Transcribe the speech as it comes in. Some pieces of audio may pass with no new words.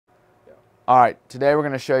All right, today we're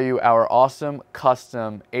going to show you our awesome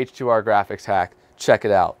custom H2R graphics hack. Check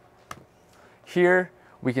it out. Here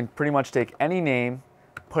we can pretty much take any name,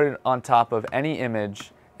 put it on top of any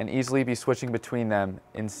image, and easily be switching between them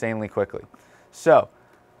insanely quickly. So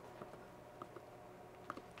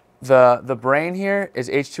the brain here is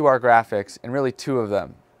H2R graphics, and really two of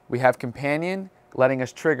them. We have companion, letting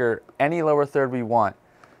us trigger any lower third we want.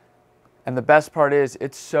 And the best part is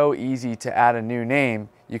it's so easy to add a new name.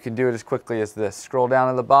 You can do it as quickly as this. Scroll down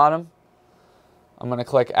to the bottom. I'm going to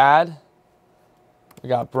click add. We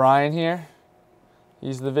got Brian here.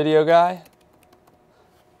 He's the video guy.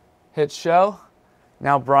 Hit show.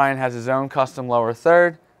 Now Brian has his own custom lower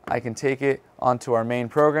third. I can take it onto our main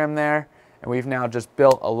program there, and we've now just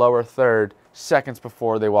built a lower third seconds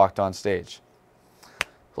before they walked on stage.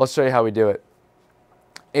 Let's show you how we do it.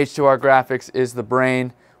 H2R graphics is the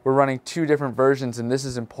brain. We're running two different versions, and this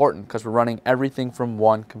is important because we're running everything from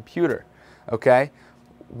one computer, okay?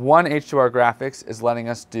 One H2R graphics is letting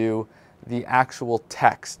us do the actual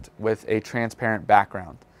text with a transparent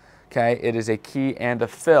background, okay? It is a key and a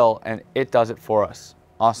fill, and it does it for us.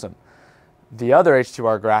 Awesome. The other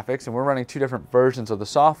H2R graphics, and we're running two different versions of the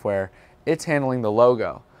software, it's handling the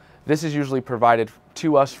logo. This is usually provided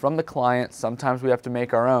to us from the client. Sometimes we have to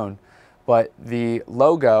make our own. But the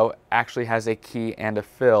logo actually has a key and a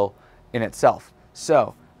fill in itself.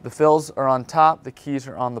 So the fills are on top, the keys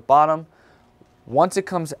are on the bottom. Once it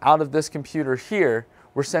comes out of this computer here,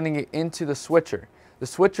 we're sending it into the switcher. The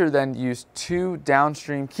switcher then used two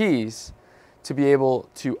downstream keys to be able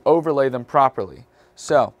to overlay them properly.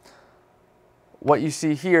 So what you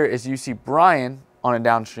see here is you see Brian on a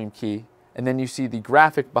downstream key, and then you see the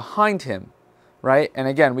graphic behind him, right? And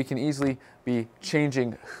again, we can easily be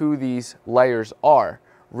changing who these layers are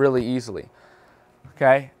really easily.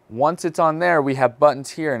 Okay, once it's on there, we have buttons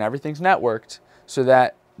here and everything's networked so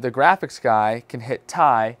that the graphics guy can hit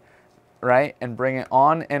tie, right, and bring it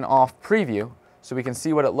on and off preview so we can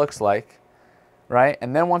see what it looks like, right?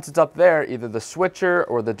 And then once it's up there, either the switcher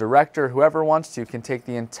or the director, whoever wants to, can take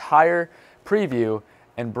the entire preview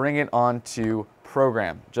and bring it onto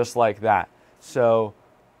program just like that. So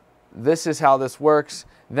this is how this works.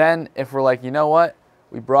 Then if we're like, you know what,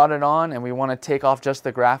 we brought it on and we want to take off just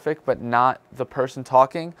the graphic but not the person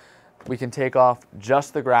talking, we can take off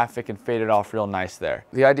just the graphic and fade it off real nice there.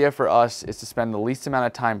 The idea for us is to spend the least amount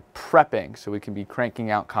of time prepping so we can be cranking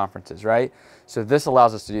out conferences, right? So this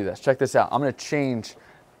allows us to do this. Check this out. I'm going to change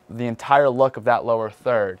the entire look of that lower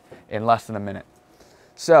third in less than a minute.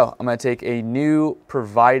 So I'm going to take a new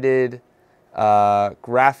provided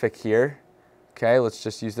graphic here. Okay, let's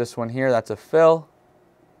just use this one here. That's a fill.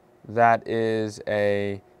 That is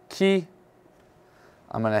a key.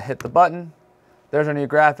 I'm going to hit the button. There's our new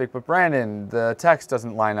graphic, but Brandon, the text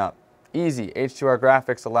doesn't line up. Easy. H2R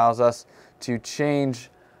graphics allows us to change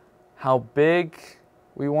how big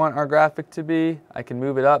we want our graphic to be. I can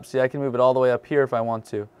move it up. See, I can move it all the way up here if I want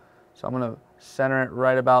to. So I'm going to center it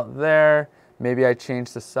right about there. Maybe I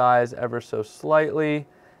change the size ever so slightly,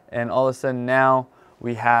 and all of a sudden now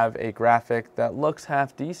we have a graphic that looks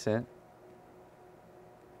half decent,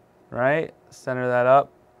 right? Center that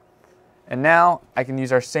up. And now I can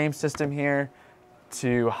use our same system here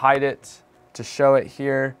to hide it, to show it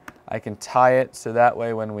here. I can tie it so that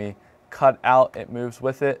way when we cut out, it moves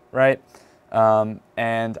with it, right?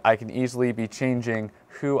 And I can easily be changing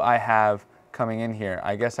who I have coming in here.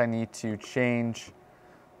 I guess I need to change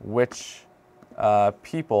which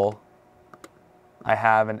people I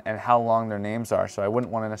have and how long their names are. So I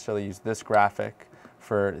wouldn't want to necessarily use this graphic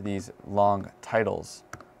for these long titles,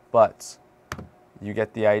 but you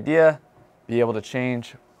get the idea. Be able to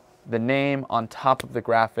change the name on top of the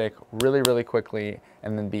graphic really, really quickly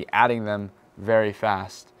and then be adding them very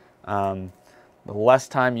fast. The less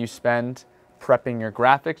time you spend prepping your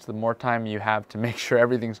graphics, the more time you have to make sure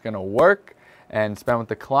everything's going to work and spend with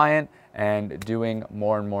the client and doing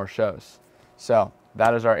more and more shows. So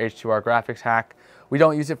that is our H2R graphics hack. We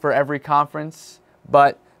don't use it for every conference,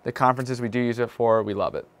 but the conferences we do use it for, we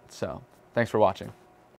love it. So thanks for watching.